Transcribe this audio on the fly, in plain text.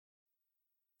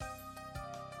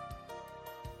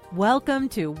Welcome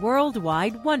to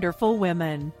Worldwide Wonderful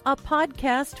Women, a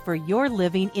podcast for your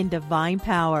living in divine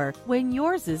power when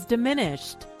yours is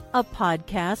diminished. A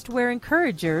podcast where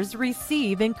encouragers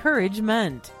receive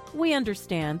encouragement. We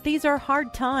understand these are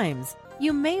hard times.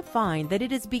 You may find that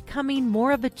it is becoming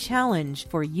more of a challenge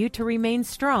for you to remain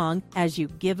strong as you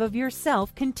give of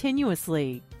yourself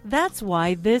continuously. That's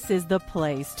why this is the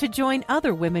place to join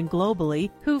other women globally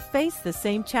who face the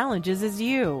same challenges as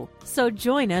you. So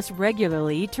join us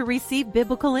regularly to receive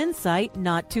biblical insight,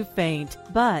 not to faint,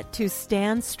 but to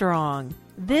stand strong.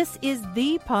 This is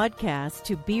the podcast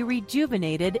to be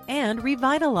rejuvenated and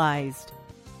revitalized.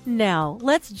 Now,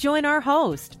 let's join our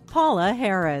host, Paula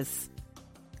Harris.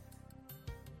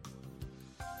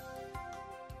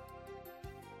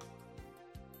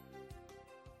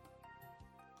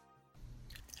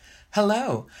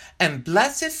 Hello, and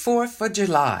blessed 4th of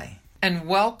July, and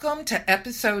welcome to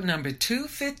episode number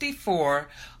 254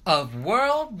 of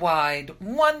Worldwide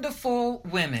Wonderful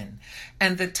Women.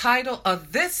 And the title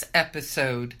of this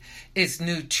episode is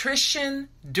Nutrition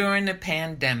During the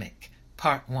Pandemic,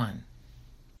 Part 1.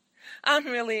 I'm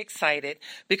really excited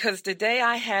because today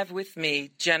I have with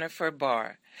me Jennifer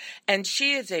Barr. And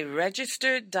she is a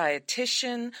registered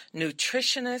dietitian,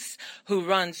 nutritionist who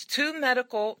runs 2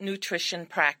 medical nutrition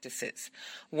practices,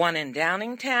 one in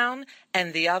Downingtown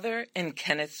and the other in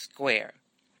Kennett Square.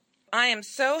 I am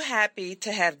so happy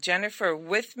to have Jennifer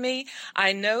with me.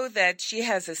 I know that she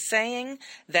has a saying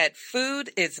that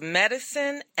food is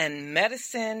medicine and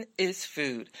medicine is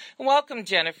food. Welcome,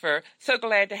 Jennifer. So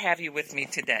glad to have you with me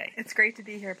today. It's great to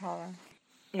be here, Paula.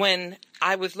 When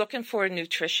I was looking for a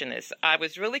nutritionist, I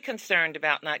was really concerned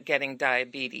about not getting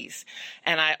diabetes.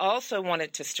 And I also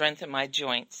wanted to strengthen my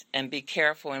joints and be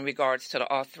careful in regards to the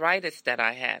arthritis that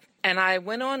I have. And I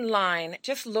went online,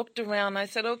 just looked around. I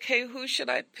said, okay, who should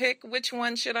I pick? Which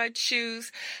one should I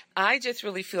choose? I just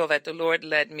really feel that the Lord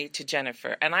led me to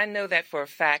Jennifer. And I know that for a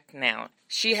fact now.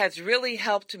 She has really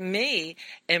helped me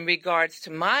in regards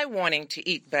to my wanting to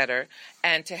eat better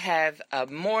and to have a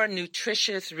more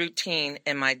nutritious routine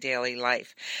in my daily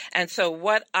life. And so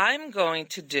what I'm going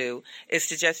to do is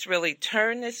to just really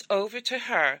turn this over to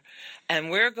her, and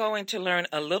we're going to learn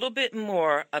a little bit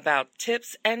more about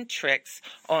tips and tricks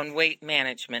on weight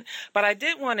management. But I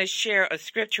did want to share a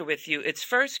scripture with you. It's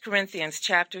 1 Corinthians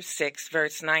chapter 6,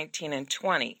 verse 19 and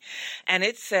 20. And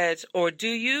it says, "Or do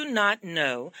you not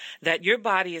know that your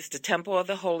body is the temple of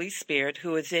the Holy Spirit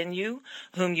who is in you,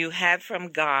 whom you have from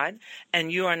God, and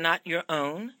you are not your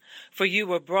own? For you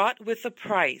were bought with a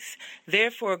price.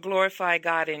 Therefore glorify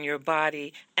God in your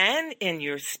body and in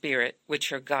your spirit,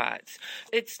 which are God's."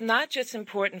 It's not just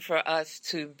important for us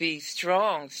to be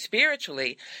strong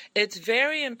spiritually. It's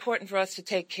very important for us to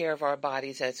take care of our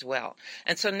bodies as well.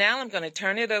 And so now I'm going to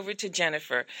turn it over to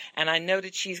Jennifer, and I know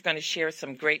that she's going to share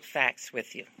some great facts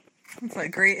with you. That's a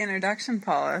great introduction,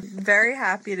 Paula. Very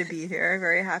happy to be here.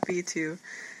 Very happy to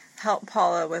help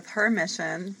Paula with her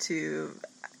mission to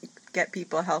get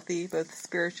people healthy, both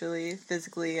spiritually,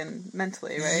 physically, and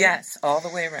mentally, right? Yes, all the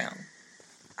way around.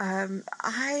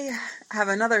 I have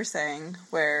another saying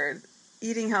where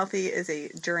eating healthy is a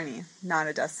journey, not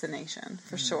a destination,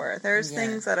 for sure. There's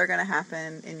things that are going to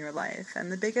happen in your life, and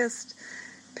the biggest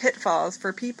pitfalls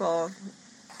for people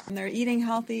when they're eating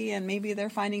healthy and maybe they're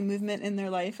finding movement in their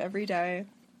life every day,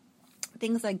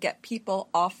 things that get people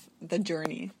off the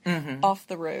journey, off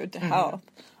the road to health,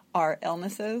 are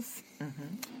illnesses,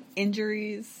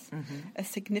 injuries, a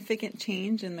significant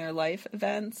change in their life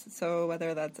events. So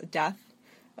whether that's a death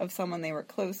of someone they were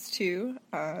close to,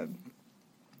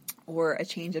 or a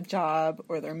change of job,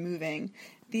 or they're moving,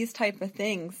 these type of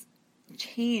things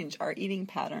change our eating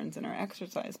patterns and our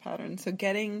exercise patterns. So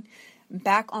getting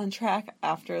back on track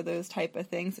after those type of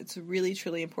things, it's really,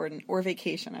 truly important. Or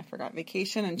vacation. I forgot.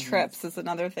 Vacation and trips is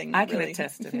another thing. I can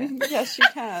attest to that. Yes, you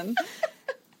can.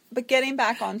 But getting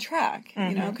back on track,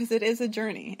 you know, because it is a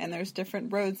journey and there's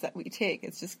different roads that we take.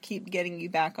 It's just keep getting you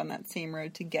back on that same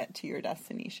road to get to your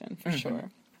destination, for sure.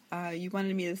 You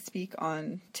wanted me to speak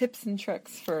on tips and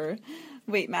tricks for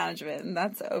weight management, and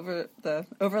that's the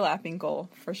overlapping goal,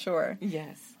 for sure.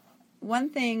 Yes. One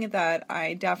thing that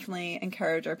I definitely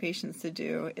encourage our patients to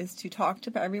do is to talk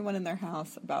to everyone in their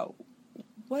house about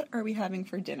what are we having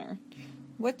for dinner?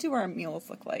 What do our meals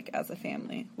look like as a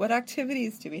family? What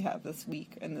activities do we have this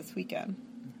week and this weekend?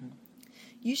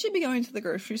 You should be going to the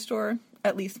grocery store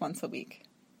at least once a week,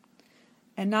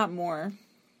 and not more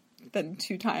than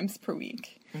 2 times per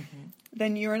week.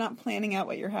 Then you're not planning out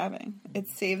what you're having. It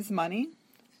saves money,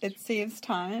 it saves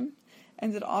time,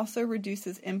 and it also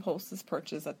reduces impulse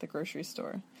purchase at the grocery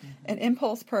store. An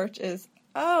impulse purchase is,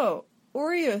 oh,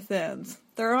 Oreo Thins.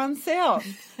 They're on sale.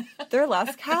 They're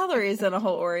less calories than a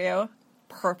whole Oreo.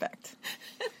 Perfect.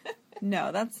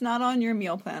 No, that's not on your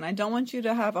meal plan. I don't want you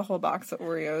to have a whole box of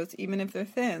Oreos, even if they're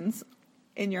Thins,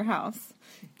 in your house.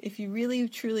 If you really,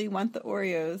 truly want the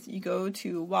Oreos, you go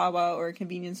to Wawa or a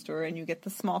convenience store and you get the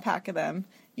small pack of them.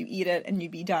 You eat it and you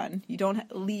be done. You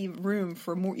don't leave room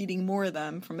for eating more of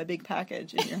them from a big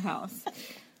package in your house.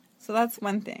 So that's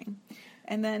one thing.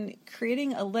 And then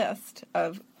creating a list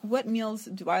of what meals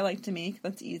do I like to make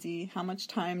that's easy? How much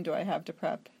time do I have to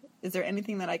prep? Is there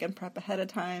anything that I can prep ahead of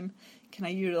time? Can I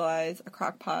utilize a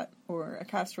crock pot or a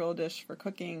casserole dish for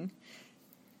cooking?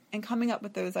 And coming up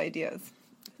with those ideas.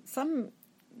 Some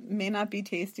may not be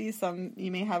tasty. Some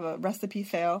you may have a recipe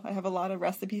fail. I have a lot of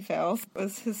recipe fails. It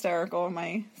was hysterical.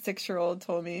 My 6-year-old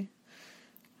told me,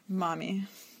 "Mommy,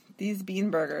 these bean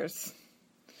burgers,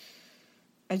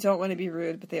 I don't want to be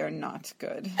rude, but they are not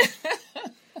good."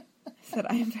 I said,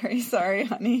 "I am very sorry,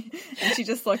 honey." And she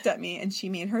just looked at me and she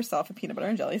made herself a peanut butter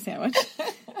and jelly sandwich.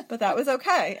 But that was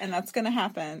okay, and that's going to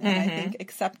happen. And I think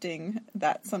accepting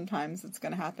that sometimes it's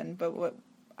going to happen. But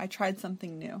I tried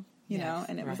something new, you know,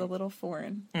 and it was a little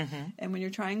foreign. And when you're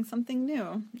trying something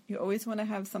new, you always want to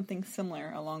have something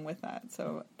similar along with that.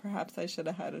 So perhaps I should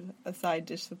have had a side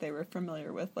dish that they were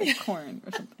familiar with, like corn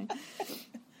or something.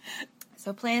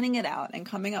 So planning it out and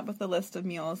coming up with a list of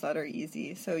meals that are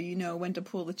easy, so you know when to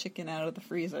pull the chicken out of the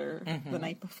freezer the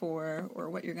night before or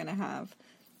what you're going to have.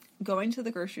 Going to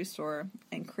the grocery store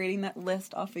and creating that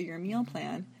list off of your meal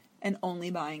plan and only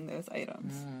buying those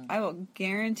items. I will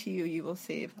guarantee you will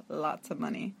save lots of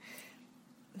money.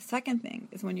 The second thing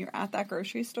is when you're at that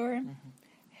grocery store,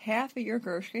 half of your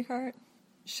grocery cart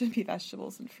should be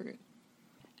vegetables and fruit.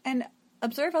 And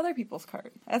observe other people's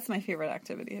cart. That's my favorite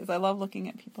activity, is I love looking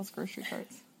at people's grocery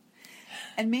carts.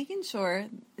 And making sure,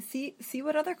 see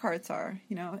what other carts are.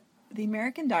 You know, the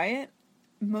American diet,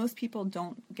 most people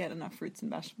don't get enough fruits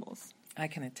and vegetables. I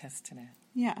can attest to that.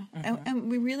 Yeah, and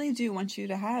we really do want you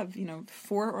to have,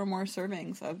 4 or more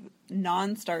servings of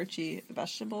non-starchy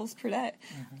vegetables per day.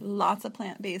 Lots of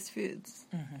plant-based foods,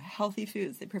 healthy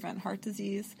foods. They prevent heart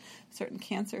disease, certain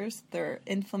cancers. They're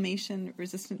inflammation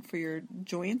resistant for your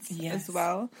joints as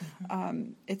well.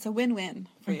 It's a win-win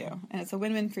for you, and it's a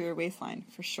win-win for your waistline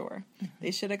for sure.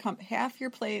 They should have half your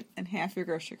plate and half your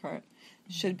grocery cart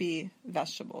should be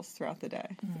vegetables throughout the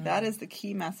day. That is the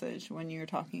key message when you're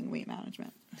talking weight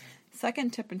management.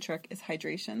 Second tip and trick is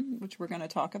hydration, which we're going to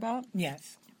talk about.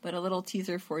 Yes. But a little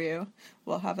teaser for you.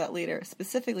 We'll have that later,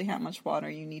 specifically how much water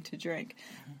you need to drink.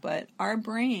 But our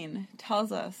brain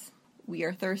tells us we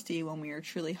are thirsty when we are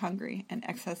truly hungry, and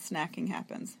excess snacking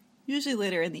happens, usually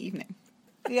later in the evening.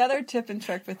 The other tip and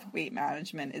trick with weight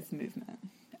management is movement.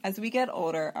 As we get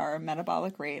older, our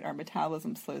metabolic rate, our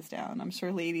metabolism slows down. I'm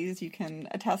sure, ladies, you can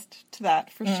attest to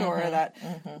that for sure, that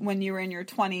when you were in your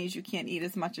 20s, you can't eat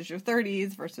as much as your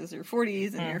 30s versus your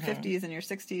 40s and your 50s and your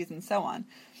 60s and so on.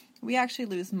 We actually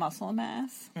lose muscle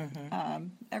mass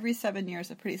every 7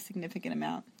 years, a pretty significant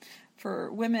amount.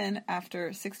 For women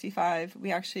after 65,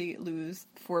 we actually lose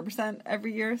 4%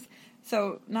 every year.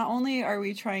 So not only are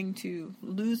we trying to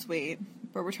lose weight,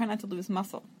 but we're trying not to lose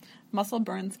muscle. Muscle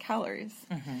burns calories.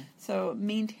 So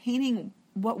maintaining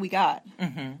what we got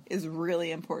is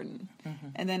really important.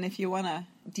 And then if you want to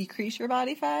decrease your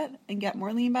body fat and get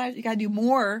more lean body, you got to do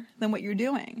more than what you're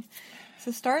doing.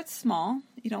 So start small.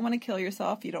 You don't want to kill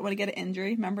yourself. You don't want to get an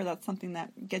injury. Remember, that's something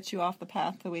that gets you off the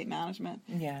path to weight management.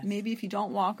 Yes. Maybe if you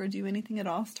don't walk or do anything at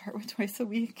all, start with twice a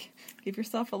week. Give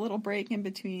yourself a little break in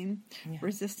between.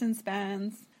 Resistance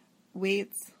bands,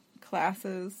 weights,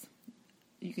 classes.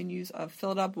 You can use a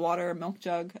filled up water milk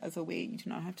jug as a weight. You do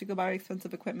not have to go buy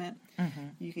expensive equipment.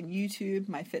 You can YouTube.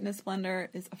 MyFitnessBlender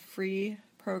is a free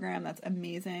program that's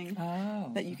amazing.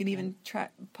 That you can even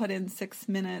put in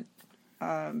 6-minute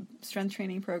strength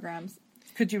training programs.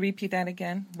 Could you repeat that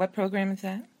again? What program is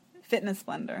that?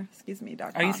 FitnessBlender,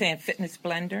 .com. Are you saying Fitness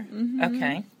Blender?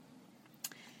 Okay.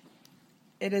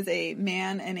 It is a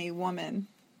man and a woman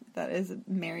that is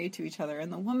married to each other,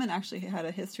 and the woman actually had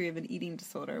a history of an eating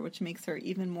disorder, which makes her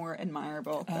even more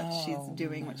admirable that she's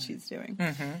doing what she's doing.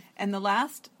 And the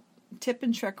last tip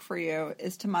and trick for you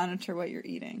is to monitor what you're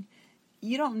eating.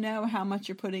 You don't know how much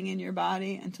you're putting in your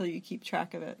body until you keep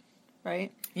track of it,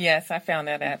 right? Yes, I found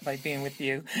that out by being with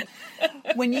you.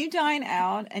 When you dine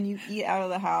out and you eat out of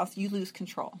the house, you lose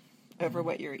control over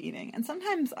what you're eating. And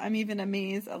sometimes I'm even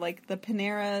amazed at like the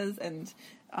Paneras and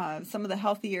some of the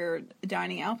healthier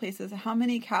dining out places, how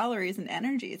many calories and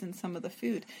energy is in some of the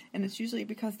food. And it's usually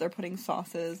because they're putting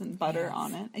sauces and butter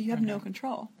on it, and you have no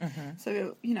control.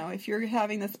 So, if you're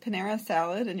having this Panera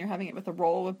salad and you're having it with a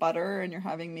roll with butter and you're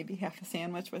having maybe half a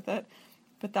sandwich with it,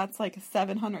 But that's like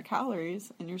 700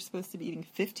 calories, and you're supposed to be eating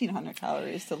 1,500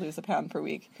 calories to lose a pound per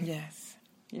week. Yes.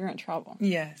 You're in trouble.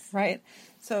 Yes. Right?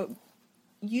 So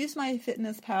use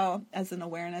MyFitnessPal as an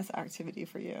awareness activity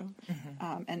for you.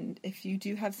 And if you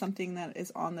do have something that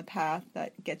is on the path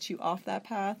that gets you off that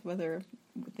path, whether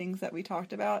things that we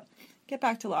talked about, get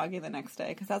back to logging the next day,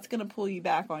 because that's going to pull you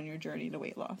back on your journey to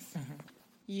weight loss.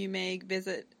 You may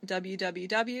visit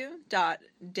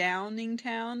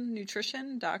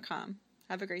www.downingtownnutrition.com.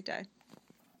 Have a great day.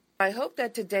 I hope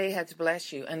that today has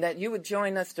blessed you and that you would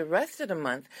join us the rest of the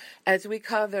month as we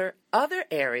cover other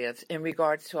areas in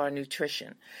regards to our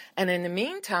nutrition. And in the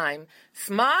meantime,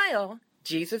 smile.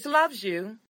 Jesus loves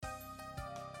you.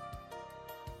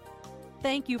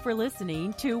 Thank you for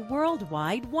listening to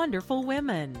Worldwide Wonderful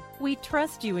Women. We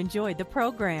trust you enjoyed the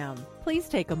program. Please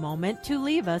take a moment to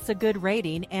leave us a good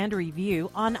rating and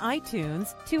review on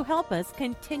iTunes to help us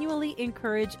continually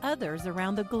encourage others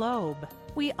around the globe.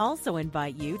 We also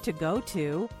invite you to go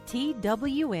to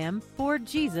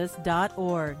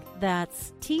twmforjesus.org.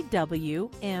 That's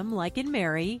TWM like in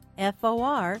Mary,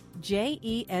 FORJESUS.org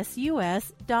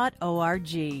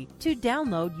to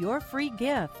download your free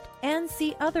gift and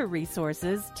see other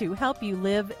resources to help you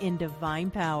live in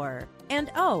divine power. And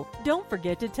don't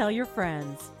forget to tell your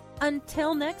friends.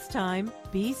 Until next time,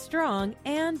 be strong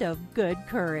and of good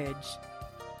courage.